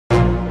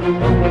It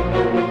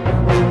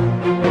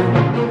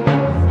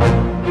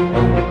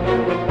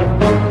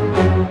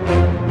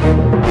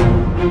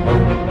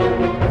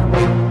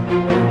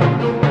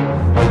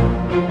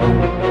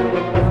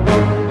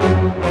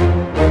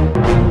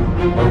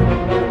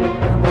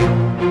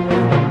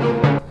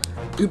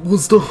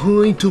was the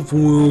height of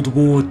World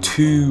War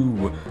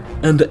II,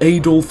 and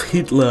Adolf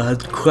Hitler had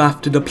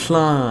crafted a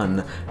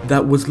plan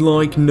that was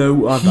like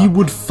no other. He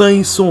would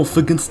face off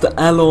against the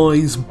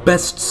Allies'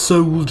 best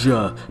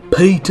soldier,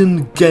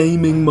 patent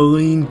gaming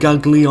Marine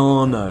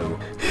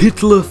Gagliano.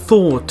 Hitler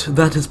thought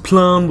that his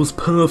plan was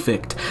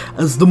perfect,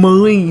 as the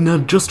Marine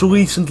had just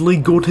recently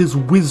got his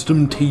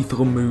wisdom teeth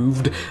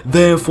removed,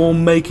 therefore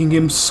making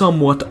him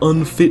somewhat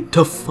unfit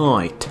to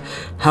fight.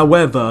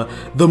 However,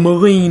 the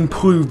Marine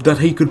proved that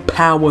he could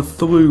power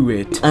through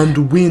it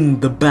and win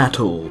the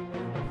battle.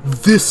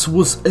 This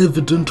was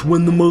evident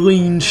when the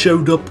Marine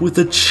showed up with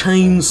a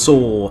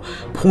chainsaw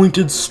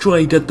pointed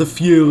straight at the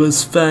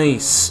Führer's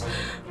face.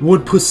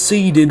 What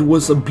proceeded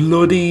was a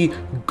bloody,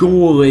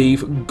 gory,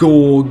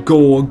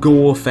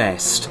 gore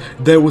fest.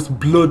 There was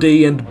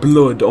bloody and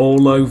blood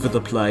all over the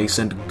place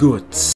and guts.